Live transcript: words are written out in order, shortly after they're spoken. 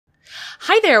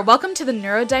Hi there, welcome to the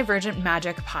Neurodivergent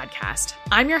Magic podcast.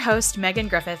 I'm your host, Megan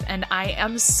Griffith, and I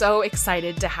am so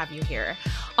excited to have you here.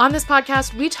 On this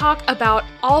podcast, we talk about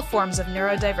all forms of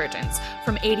neurodivergence,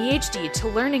 from ADHD to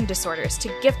learning disorders to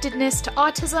giftedness to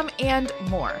autism and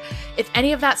more. If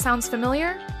any of that sounds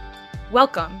familiar,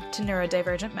 welcome to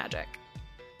Neurodivergent Magic.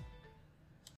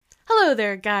 Hello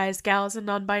there, guys, gals, and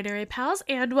non-binary pals,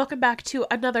 and welcome back to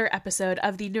another episode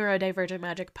of the Neurodivergent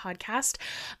Magic podcast.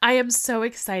 I am so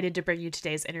excited to bring you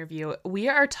today's interview. We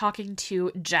are talking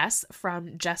to Jes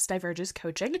from Jes Diverges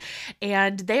Coaching,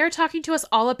 and they are talking to us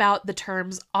all about the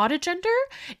terms Autigender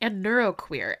and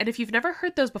Neuroqueer. And if you've never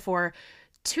heard those before,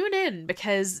 tune in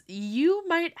because you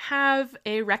might have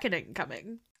a reckoning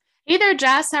coming. Hey there,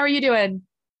 Jes. How are you doing?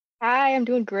 Hi, I'm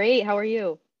doing great. How are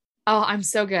you? Oh, I'm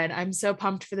so good. I'm so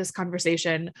pumped for this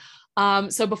conversation.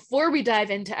 So before we dive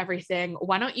into everything,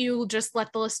 why don't you just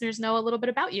let the listeners know a little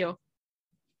bit about you?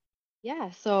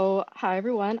 Hi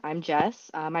everyone. I'm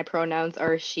Jes. My pronouns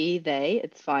are she, they.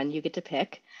 It's fun. You get to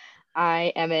pick.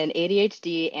 I am an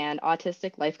ADHD and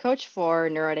autistic life coach for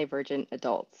neurodivergent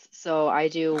adults. So I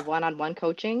do one-on-one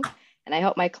coaching and I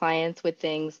help my clients with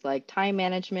things like time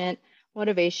management,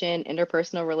 motivation,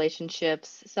 interpersonal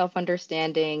relationships,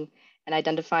 self-understanding, and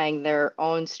identifying their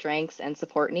own strengths and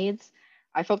support needs.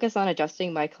 I focus on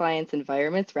adjusting my clients'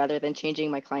 environments rather than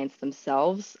changing my clients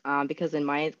themselves, because in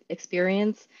my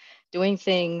experience, doing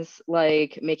things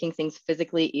like making things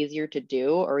physically easier to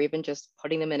do or even just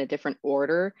putting them in a different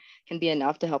order can be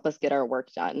enough to help us get our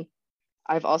work done.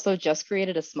 I've also just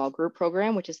created a small group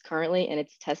program, which is currently in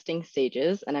its testing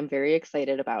stages, and I'm very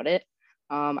excited about it.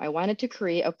 I wanted to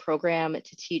create a program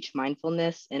to teach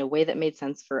mindfulness in a way that made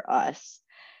sense for us.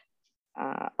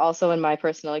 Also, in my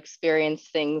personal experience,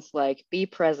 things like be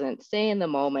present, stay in the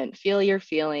moment, feel your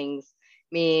feelings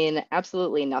mean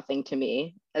absolutely nothing to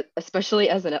me, especially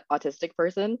as an autistic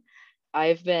person.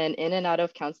 I've been in and out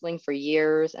of counseling for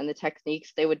years, and the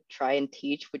techniques they would try and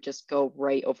teach would just go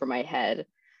right over my head.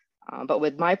 But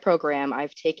with my program,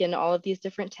 I've taken all of these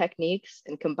different techniques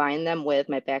and combined them with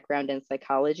my background in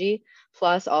psychology,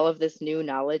 plus all of this new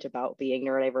knowledge about being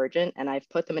neurodivergent, and I've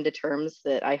put them into terms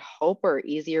that I hope are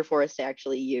easier for us to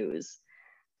actually use.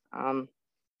 Um,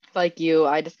 like you,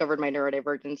 I discovered my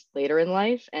neurodivergence later in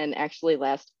life, and actually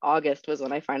last August was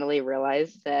when I finally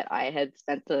realized that I had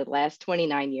spent the last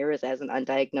 29 years as an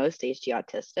undiagnosed HD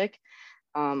autistic.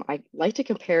 I like to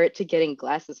compare it to getting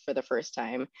glasses for the first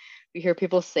time. We hear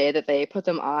people say that they put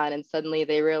them on and suddenly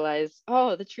they realize,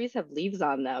 oh, the trees have leaves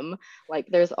on them. Like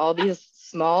there's all these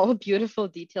small, beautiful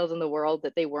details in the world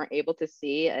that they weren't able to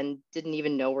see and didn't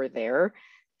even know were there.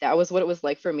 That was what it was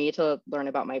like for me to learn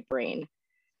about my brain.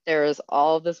 There's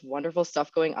all this wonderful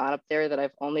stuff going on up there that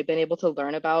I've only been able to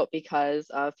learn about because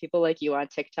of people like you on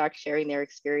TikTok sharing their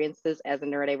experiences as a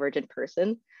neurodivergent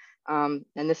person. And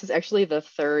this is actually the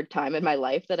third time in my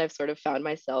life that I've sort of found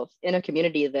myself in a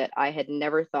community that I had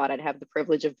never thought I'd have the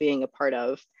privilege of being a part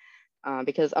of.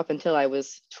 Because up until I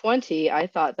was 20, I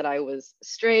thought that I was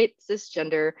straight,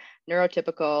 cisgender,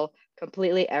 neurotypical,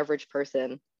 completely average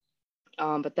person.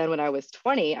 But then when I was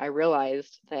 20, I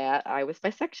realized that I was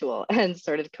bisexual and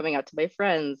started coming out to my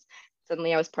friends.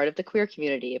 Suddenly, I was part of the queer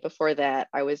community. Before that,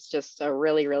 I was just a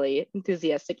really, really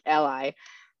enthusiastic ally.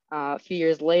 A few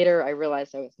years later, I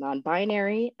realized I was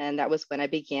non-binary, and that was when I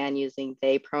began using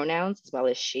they pronouns as well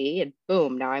as she, and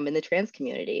boom, now I'm in the trans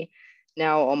community.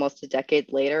 Now, almost a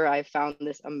decade later, I've found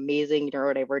this amazing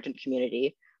neurodivergent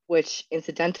community, which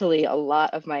incidentally, a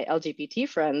lot of my LGBT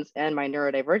friends and my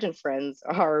neurodivergent friends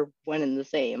are one and the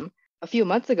same. A few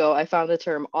months ago, I found the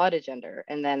term Autigender,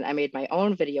 and then I made my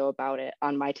own video about it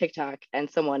on my TikTok, and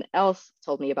someone else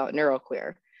told me about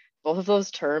Neuroqueer. Both of those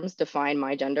terms define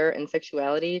my gender and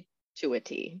sexuality to a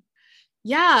T.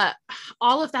 Yeah,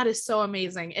 all of that is so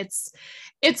amazing.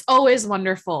 It's always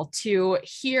wonderful to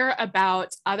hear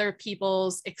about other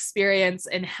people's experience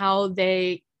and how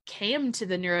they came to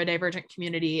the neurodivergent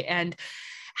community and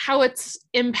how it's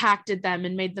impacted them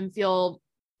and made them feel,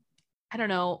 I don't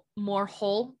know, more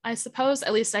whole, I suppose.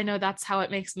 At least I know that's how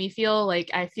it makes me feel. Like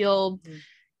I feel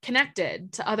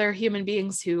connected to other human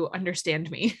beings who understand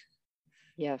me.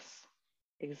 Yes,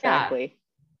 Yeah. exactly.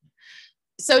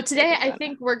 So today, I 100%.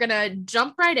 think we're going to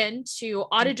jump right into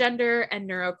Autigender and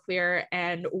Neuroqueer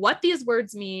and what these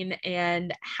words mean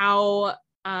and how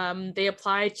they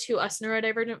apply to us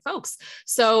neurodivergent folks.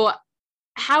 So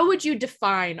how would you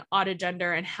define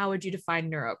Autigender and how would you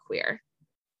define Neuroqueer?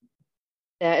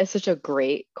 That is such a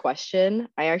great question.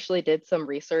 I actually did some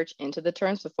research into the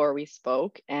terms before we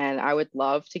spoke, and I would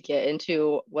love to get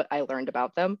into what I learned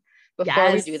about them.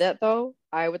 Before we do Yes. that, though,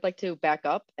 I would like to back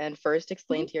up and first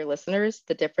explain to your listeners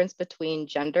the difference between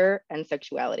gender and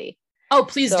sexuality. Oh,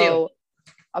 please do. So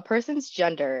a person's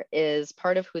gender is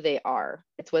part of who they are.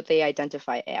 It's what they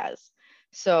identify as.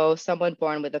 So someone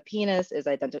born with a penis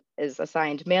is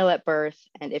assigned male at birth,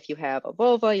 and if you have a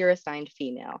vulva, you're assigned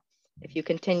female. If you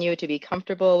continue to be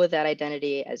comfortable with that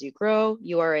identity as you grow,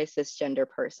 you are a cisgender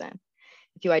person.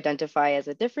 If you identify as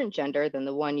a different gender than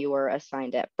the one you were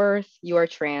assigned at birth, you are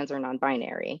trans or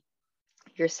non-binary.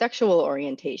 Your sexual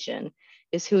orientation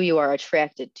is who you are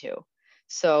attracted to.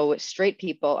 So straight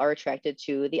people are attracted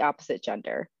to the opposite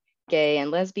gender. Gay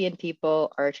and lesbian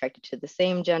people are attracted to the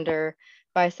same gender.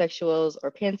 Bisexuals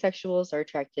or pansexuals are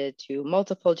attracted to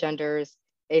multiple genders.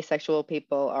 Asexual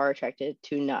people are attracted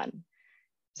to none.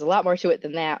 There's a lot more to it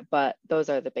than that, but those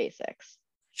are the basics.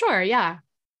 Sure, yeah.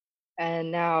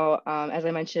 And now, as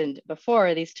I mentioned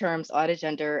before, these terms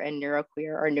autogender and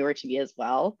neuroqueer are newer to me as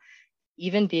well.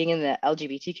 Even being in the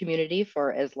LGBT community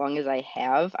for as long as I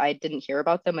have, I didn't hear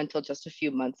about them until just a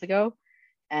few months ago.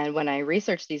 And when I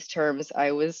researched these terms,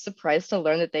 I was surprised to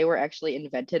learn that they were actually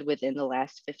invented within the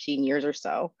last 15 years or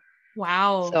so.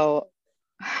 Wow. So,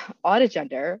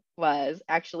 autogender was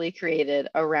actually created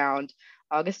around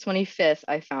August 25th,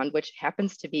 I found, which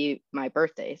happens to be my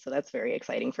birthday. So that's very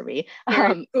exciting for me.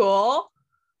 Very cool.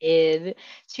 In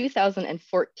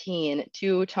 2014,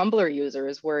 two Tumblr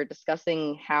users were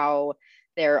discussing how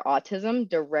their autism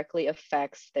directly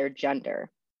affects their gender.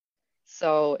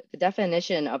 So, the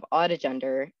definition of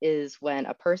autogender is when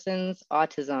a person's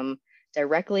autism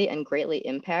directly and greatly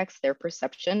impacts their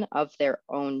perception of their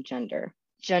own gender.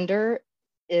 Gender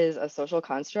is a social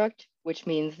construct, which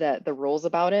means that the rules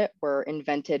about it were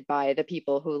invented by the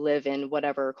people who live in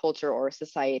whatever culture or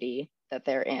society that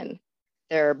they're in.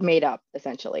 They're made up,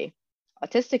 essentially.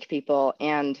 Autistic people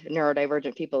and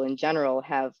neurodivergent people in general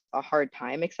have a hard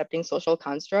time accepting social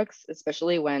constructs,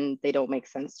 especially when they don't make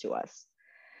sense to us.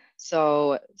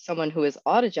 So, someone who is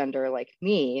autogender like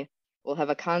me will have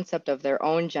a concept of their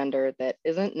own gender that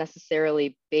isn't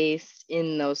necessarily based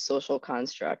in those social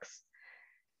constructs.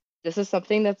 This is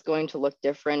something that's going to look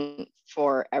different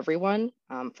for everyone.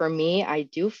 For me, I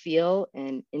do feel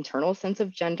an internal sense of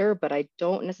gender, but I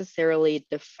don't necessarily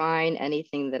define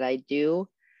anything that I do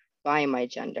by my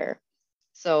gender.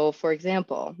 So, for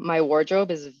example, my wardrobe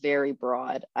is very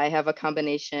broad. I have a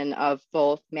combination of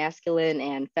both masculine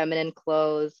and feminine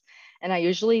clothes, and I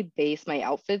usually base my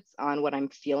outfits on what I'm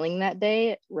feeling that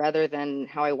day rather than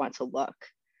how I want to look.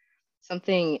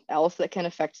 Something else that can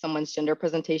affect someone's gender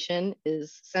presentation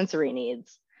is sensory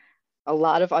needs. A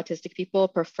lot of autistic people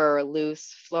prefer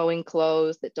loose, flowing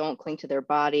clothes that don't cling to their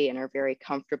body and are very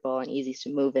comfortable and easy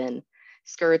to move in.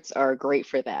 Skirts are great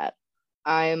for that.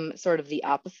 I'm sort of the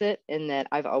opposite in that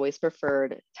I've always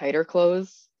preferred tighter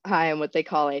clothes. I am what they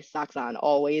call a socks on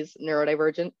always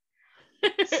neurodivergent.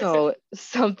 So,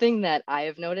 something that I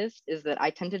have noticed is that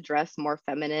I tend to dress more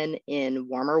feminine in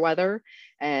warmer weather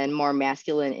and more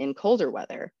masculine in colder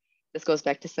weather. This goes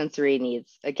back to sensory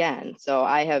needs again. So,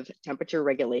 I have temperature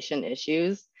regulation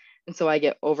issues. And so, I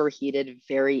get overheated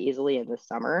very easily in the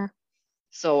summer.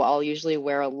 So, I'll usually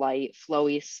wear a light,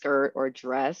 flowy skirt or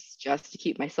dress just to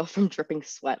keep myself from dripping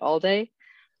sweat all day.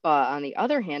 But on the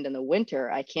other hand, in the winter,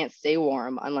 I can't stay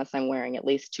warm unless I'm wearing at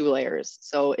least two layers.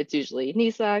 So it's usually knee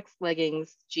socks,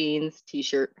 leggings, jeans,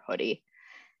 t-shirt, hoodie.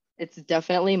 It's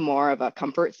definitely more of a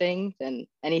comfort thing than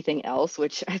anything else,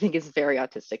 which I think is very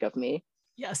autistic of me.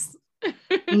 Yes.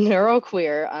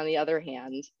 Neuroqueer, on the other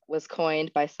hand, was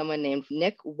coined by someone named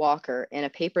Nick Walker in a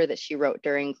paper that she wrote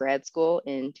during grad school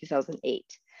in 2008.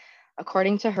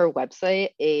 According to her website,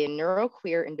 a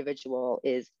neuroqueer individual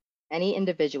is any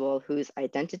individual whose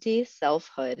identity,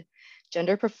 selfhood,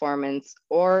 gender performance,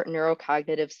 or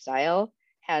neurocognitive style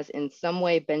has in some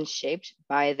way been shaped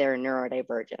by their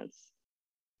neurodivergence.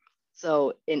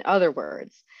 So, in other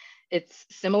words, it's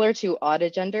similar to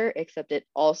autogender, except it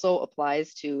also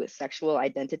applies to sexual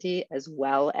identity as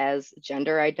well as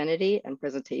gender identity and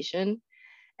presentation.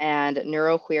 And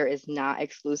neuroqueer is not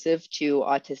exclusive to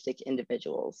autistic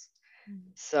individuals.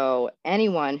 So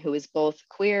anyone who is both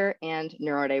queer and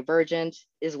neurodivergent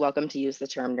is welcome to use the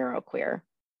term neuroqueer.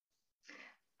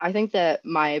 I think that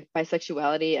my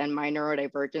bisexuality and my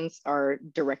neurodivergence are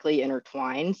directly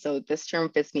intertwined. So this term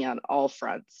fits me on all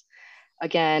fronts.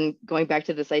 Again, going back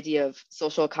to this idea of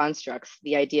social constructs,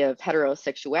 the idea of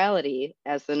heterosexuality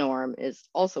as the norm is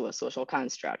also a social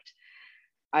construct.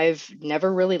 I've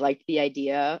never really liked the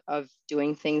idea of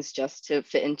doing things just to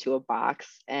fit into a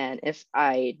box. And if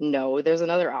I know there's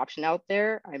another option out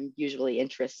there, I'm usually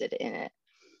interested in it.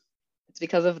 It's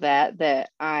because of that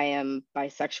that I am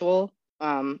bisexual.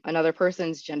 Another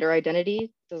person's gender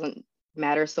identity doesn't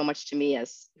matter so much to me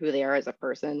as who they are as a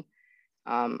person.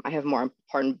 I have more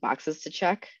important boxes to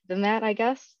check than that, I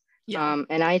guess. Yeah.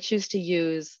 And I choose to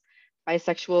use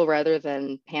bisexual rather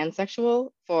than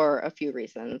pansexual for a few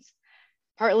reasons.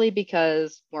 Partly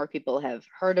because more people have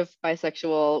heard of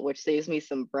bisexual, which saves me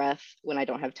some breath when I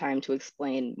don't have time to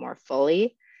explain more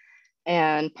fully.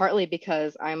 And partly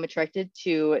because I'm attracted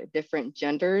to different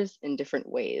genders in different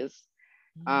ways.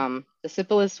 The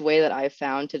simplest way that I've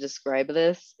found to describe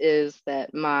this is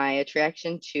that my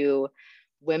attraction to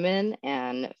women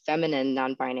and feminine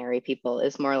non binary people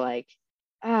is more like,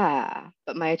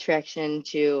 but my attraction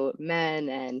to men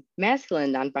and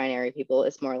masculine non binary people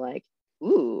is more like,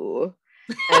 ooh.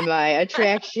 And my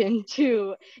attraction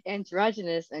to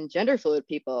androgynous and gender fluid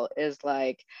people is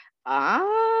like,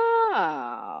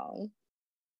 oh.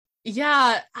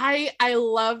 Yeah, I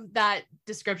love that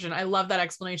description. I love that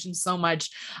explanation so much.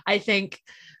 I think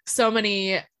so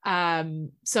many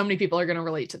people are going to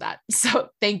relate to that. So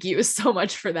thank you so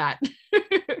much for that.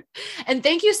 And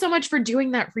thank you so much for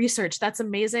doing that research. That's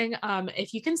amazing.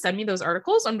 If you can send me those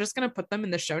articles, I'm just going to put them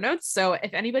in the show notes. So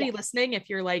if anybody Yes. listening, if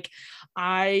you're like,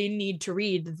 I need to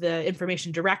read the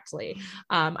information directly,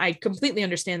 I completely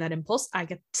understand that impulse. I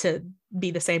get to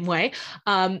be the same way.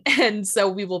 And so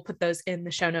we will put those in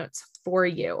the show notes for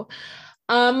you.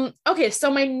 Okay, so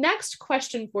my next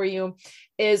question for you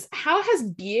is, how has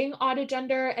being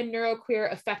Autigender and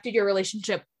neuroqueer affected your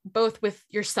relationship both with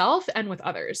yourself and with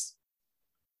others?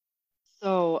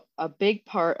 So, a big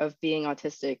part of being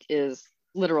autistic is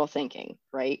literal thinking,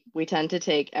 right? We tend to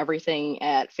take everything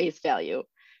at face value.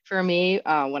 For me,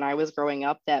 when I was growing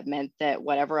up, that meant that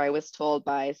whatever I was told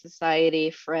by society,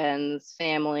 friends,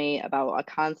 family about a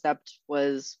concept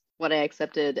was what I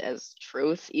accepted as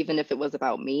truth, even if it was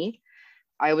about me.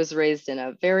 I was raised in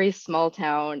a very small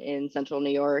town in central New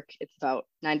York. It's about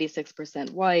 96%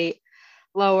 white,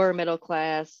 lower middle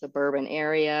class, suburban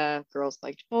area. Girls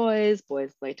liked boys,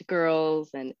 boys liked girls,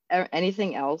 and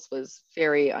anything else was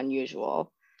very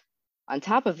unusual. On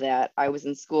top of that, I was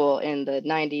in school in the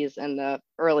 90s and the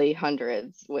early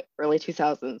hundreds, early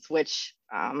 2000s, which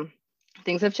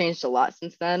things have changed a lot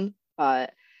since then.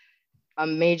 But a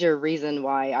major reason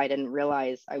why I didn't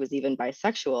realize I was even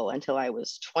bisexual until I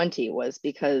was 20 was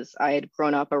because I had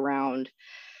grown up around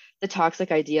the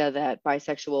toxic idea that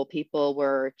bisexual people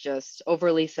were just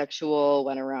overly sexual,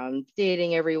 went around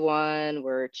dating everyone,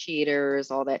 were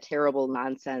cheaters, all that terrible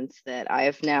nonsense that I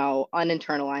have now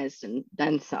uninternalized and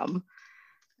then some.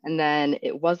 And then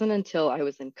it wasn't until I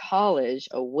was in college,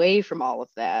 away from all of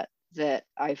that, that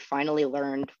I finally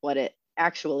learned what it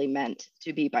actually meant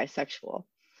to be bisexual.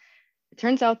 It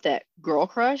turns out that girl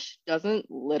crush doesn't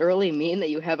literally mean that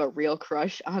you have a real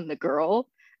crush on the girl.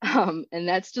 And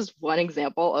that's just one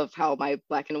example of how my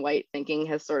black and white thinking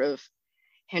has sort of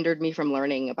hindered me from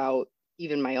learning about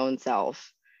even my own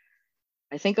self.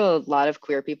 I think a lot of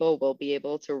queer people will be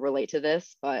able to relate to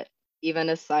this, but even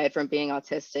aside from being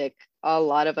autistic, a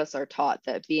lot of us are taught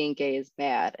that being gay is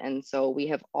bad. And so we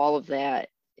have all of that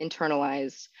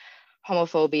internalized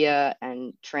homophobia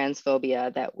and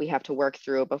transphobia that we have to work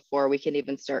through before we can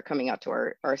even start coming out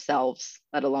to ourselves,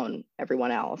 let alone everyone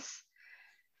else.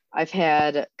 I've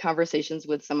had conversations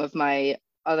with some of my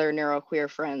other neuroqueer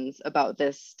friends about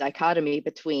this dichotomy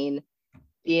between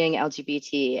being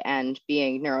LGBT and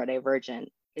being neurodivergent.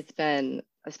 It's been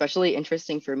especially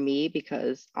interesting for me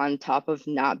because, on top of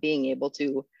not being able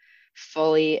to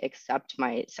fully accept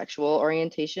my sexual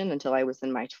orientation until I was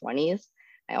in my 20s,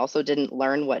 I also didn't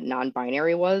learn what non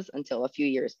binary was until a few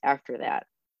years after that.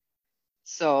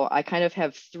 So I kind of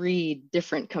have three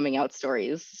different coming out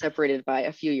stories separated by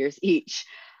a few years each.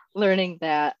 Learning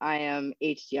that I am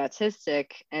HD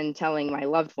autistic and telling my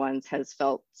loved ones has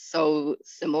felt so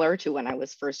similar to when I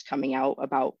was first coming out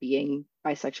about being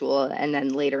bisexual and then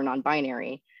later non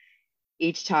binary.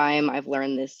 Each time I've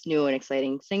learned this new and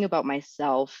exciting thing about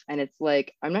myself. And it's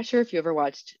like, I'm not sure if you ever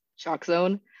watched Chalk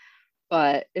Zone,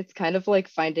 but it's kind of like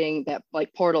finding that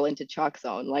like portal into Chalk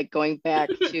Zone, like going back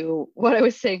to what I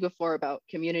was saying before about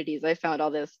communities. I found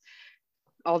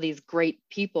all these great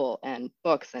people and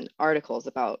books and articles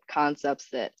about concepts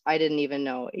that I didn't even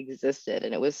know existed,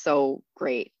 and it was so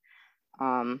great.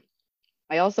 Um,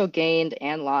 I also gained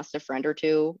and lost a friend or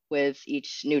two with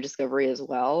each new discovery as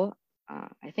well.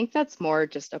 I think that's more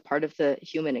just a part of the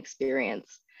human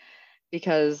experience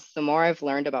because the more I've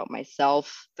learned about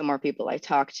myself, the more people I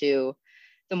talk to,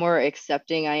 the more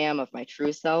accepting I am of my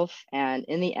true self. And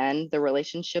in the end, the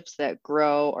relationships that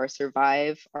grow or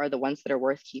survive are the ones that are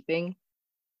worth keeping.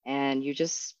 And you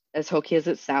just, as hokey as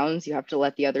it sounds, you have to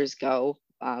let the others go,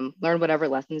 learn whatever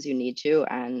lessons you need to,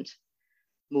 and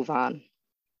move on.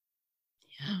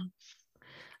 Yeah.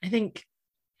 I think,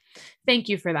 thank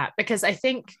you for that, because I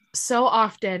think so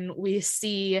often we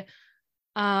see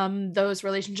those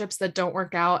relationships that don't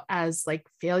work out as like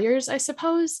failures, I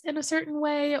suppose, in a certain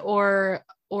way, or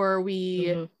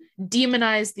we Hmm.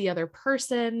 demonize the other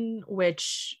person,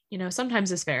 which,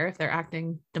 sometimes is fair if they're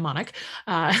acting demonic,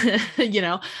 you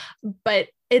know, but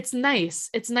it's nice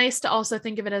to also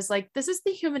think of it as like, this is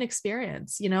the human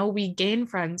experience. We gain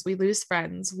friends, we lose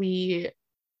friends, we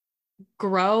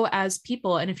grow as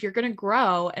people. And if you're going to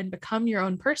grow and become your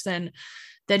own person,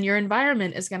 then your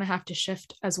environment is going to have to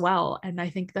shift as well. And I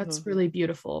think that's Hmm. really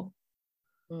beautiful.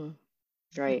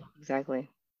 Right, exactly.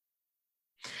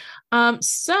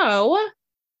 So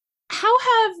how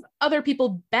have other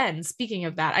people been? Speaking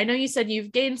of that, I know you said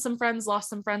you've gained some friends, lost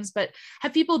some friends, but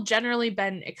have people generally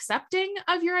been accepting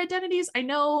of your identities? I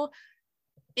know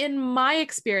in my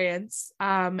experience,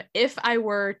 if I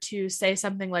were to say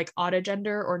something like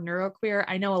autogender or neuroqueer,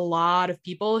 I know a lot of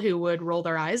people who would roll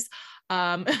their eyes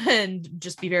and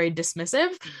just be very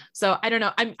dismissive. So I don't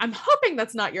know. I'm hoping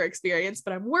that's not your experience,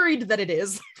 but I'm worried that it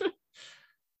is.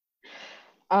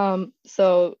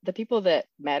 So the people that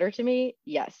matter to me,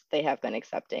 yes, they have been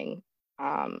accepting.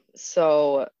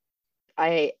 So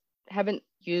I haven't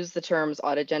used the terms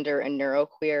autogender and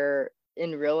neuroqueer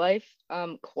in real life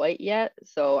quite yet,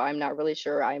 so I'm not really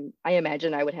sure. I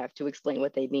imagine I would have to explain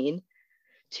what they mean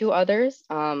to others.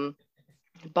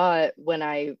 But when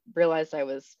I realized I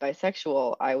was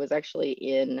bisexual, I was actually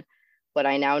in what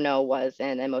I now know was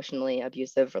an emotionally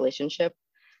abusive relationship.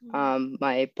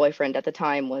 My boyfriend at the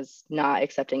time was not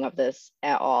accepting of this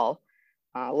at all.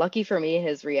 Lucky for me,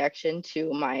 his reaction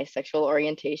to my sexual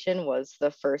orientation was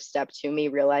the first step to me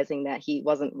realizing that he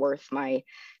wasn't worth my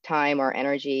time or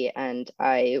energy, and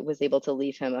I was able to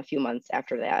leave him a few months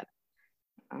after that.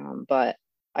 But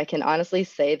I can honestly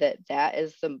say that that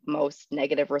is the most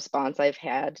negative response I've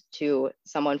had to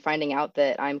someone finding out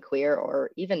that I'm queer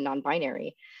or even non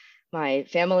binary. My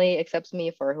family accepts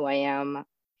me for who I am.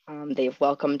 They've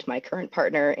welcomed my current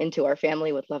partner into our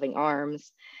family with loving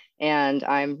arms. And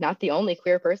I'm not the only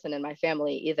queer person in my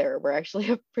family either. We're actually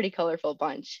a pretty colorful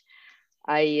bunch.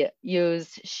 I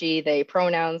used she, they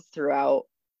pronouns throughout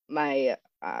my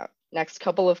next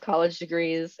couple of college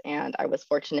degrees, and I was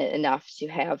fortunate enough to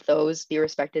have those be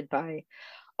respected by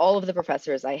all of the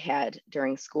professors I had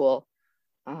during school.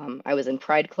 I was in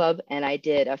Pride Club and I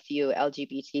did a few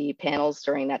LGBT panels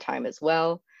during that time as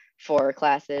well for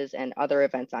classes and other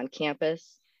events on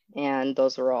campus. And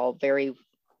those were all very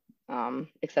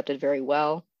accepted very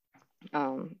well.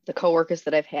 The coworkers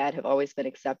that I've had have always been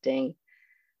accepting.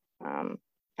 Um,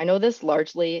 I know this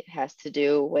largely has to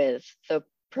do with the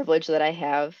privilege that I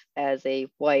have as a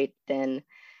white, thin,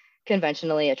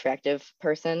 conventionally attractive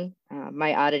person.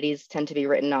 My oddities tend to be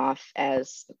written off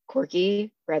as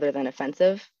quirky rather than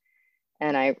offensive.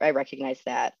 And I recognize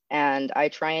that. And I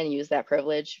try and use that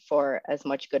privilege for as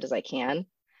much good as I can.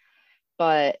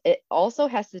 But it also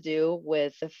has to do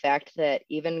with the fact that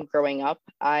even growing up,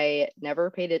 I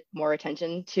never paid it more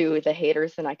attention to the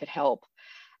haters than I could help.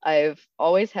 I've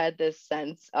always had this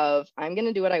sense of I'm going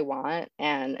to do what I want.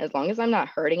 And as long as I'm not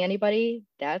hurting anybody,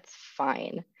 that's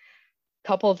fine.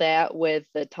 Couple that with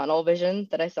the tunnel vision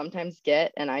that I sometimes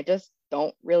get, and I just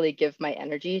don't really give my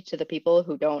energy to the people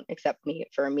who don't accept me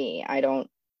for me. I don't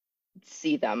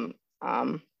see them.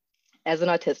 As an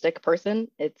autistic person,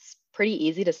 it's pretty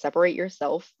easy to separate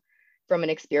yourself from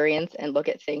an experience and look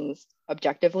at things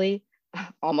objectively,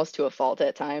 almost to a fault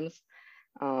at times.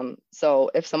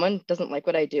 So if someone doesn't like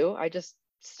what I do, I just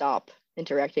stop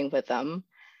interacting with them.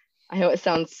 I know it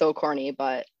sounds so corny,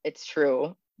 but it's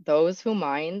true. Those who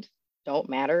mind don't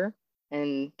matter,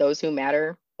 and those who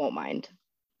matter won't mind.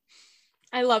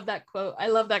 I love that quote. I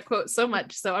love that quote so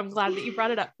much. So I'm glad that you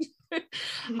brought it up.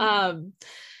 um,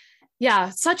 yeah,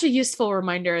 such a useful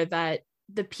reminder that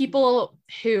the people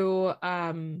who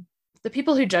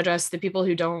judge us, the people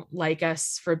who don't like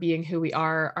us for being who we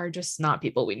are just not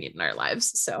people we need in our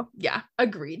lives. So yeah,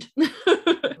 agreed.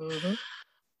 Mhm.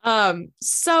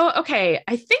 So okay,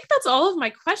 I think that's all of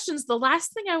my questions. The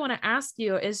last thing I want to ask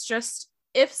you is just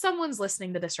if someone's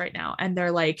listening to this right now and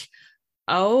they're like,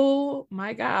 oh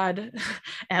my God,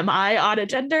 am I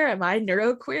autogender? Am I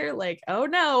neuroqueer? Like, oh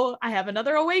no, I have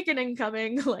another awakening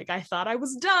coming. Like, I thought I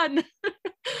was done.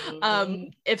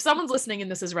 Mhm. If someone's listening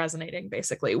and this is resonating,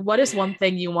 basically, what is one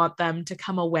thing you want them to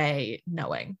come away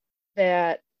knowing?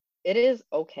 That it is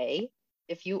okay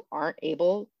if you aren't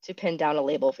able to pin down a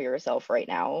label for yourself right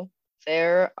now.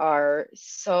 There are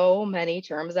so many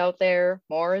terms out there,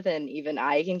 more than even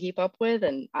I can keep up with,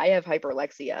 and I have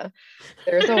hyperlexia.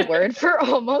 There's a word for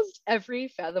almost every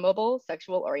fathomable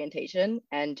sexual orientation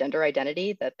and gender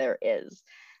identity that there is.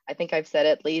 I think I've said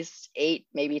at least 8,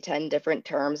 maybe 10 different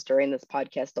terms during this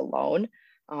podcast alone.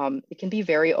 It can be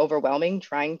very overwhelming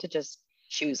trying to just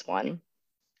choose one.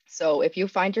 So if you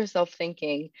find yourself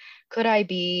thinking, could I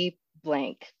be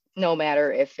blank? No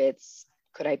matter if it's,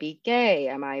 could I be gay?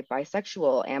 Am I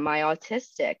bisexual? Am I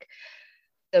autistic?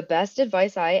 The best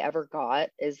advice I ever got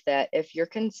is that if you're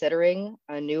considering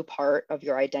a new part of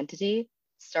your identity,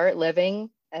 start living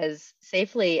as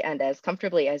safely and as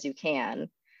comfortably as you can,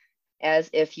 as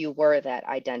if you were that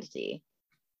identity.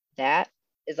 That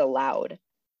is allowed.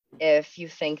 If you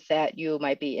think that you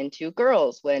might be into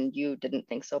girls when you didn't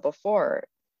think so before,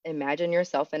 imagine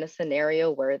yourself in a scenario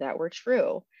where that were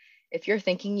true. If you're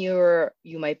thinking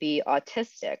you might be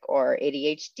autistic or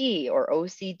ADHD or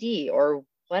OCD or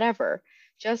whatever,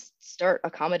 just start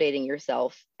accommodating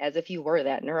yourself as if you were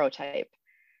that neurotype.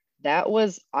 That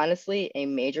was honestly a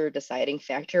major deciding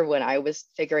factor when I was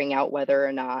figuring out whether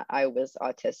or not I was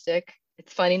autistic.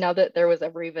 It's funny now that there was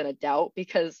ever even a doubt,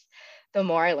 because the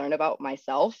more I learn about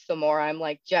myself, the more I'm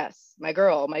like, Jes, my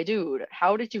girl, my dude,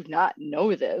 how did you not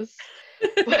know this?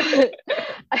 But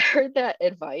I heard that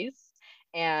advice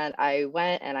and I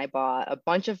went and I bought a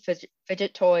bunch of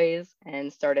fidget toys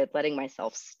and started letting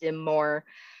myself stim more.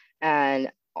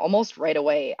 And almost right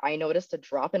away, I noticed a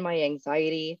drop in my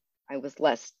anxiety. I was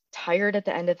less tired at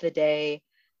the end of the day,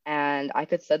 and I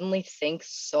could suddenly think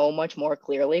so much more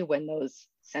clearly when those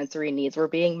sensory needs were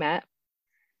being met.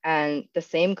 And the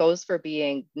same goes for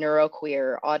being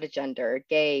neuroqueer, autogender,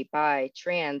 gay, bi,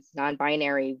 trans, non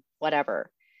binary,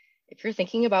 whatever. If you're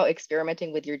thinking about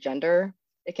experimenting with your gender,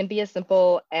 it can be as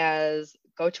simple as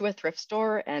go to a thrift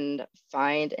store and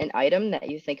find an item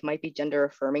that you think might be gender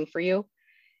affirming for you.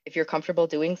 If you're comfortable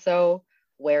doing so,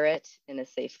 wear it in a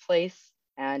safe place.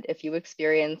 And if you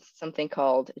experience something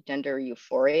called gender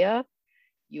euphoria,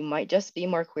 you might just be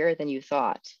more queer than you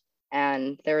thought.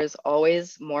 And there is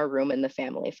always more room in the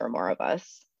family for more of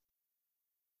us.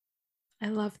 I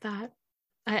love that.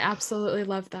 I absolutely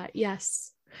love that.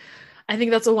 Yes. I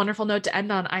think that's a wonderful note to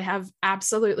end on. I have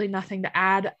absolutely nothing to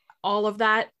add. All of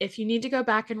that, if you need to go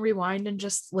back and rewind and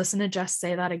just listen to Jes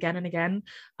say that again and again,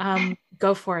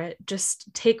 go for it.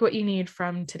 Just take what you need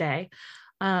from today.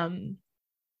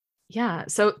 Yeah.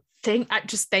 So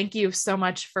thank you so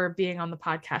much for being on the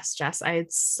podcast, Jes. I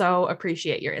so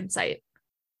appreciate your insight.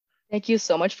 Thank you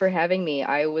so much for having me.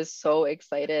 I was so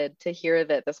excited to hear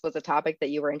that this was a topic that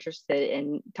you were interested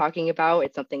in talking about.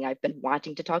 It's something I've been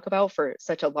wanting to talk about for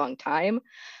such a long time.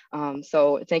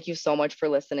 So thank you so much for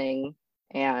listening.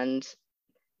 And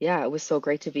yeah, it was so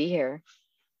great to be here.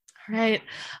 All right.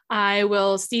 I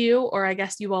will see you, or I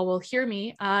guess you all will hear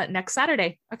me next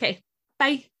Saturday. Okay.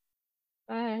 Bye.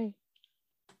 Bye.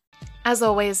 As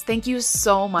always, thank you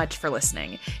so much for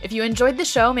listening. If you enjoyed the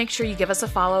show, make sure you give us a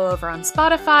follow over on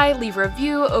Spotify, leave a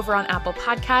review over on Apple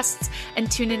Podcasts,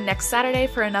 and tune in next Saturday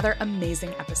for another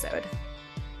amazing episode.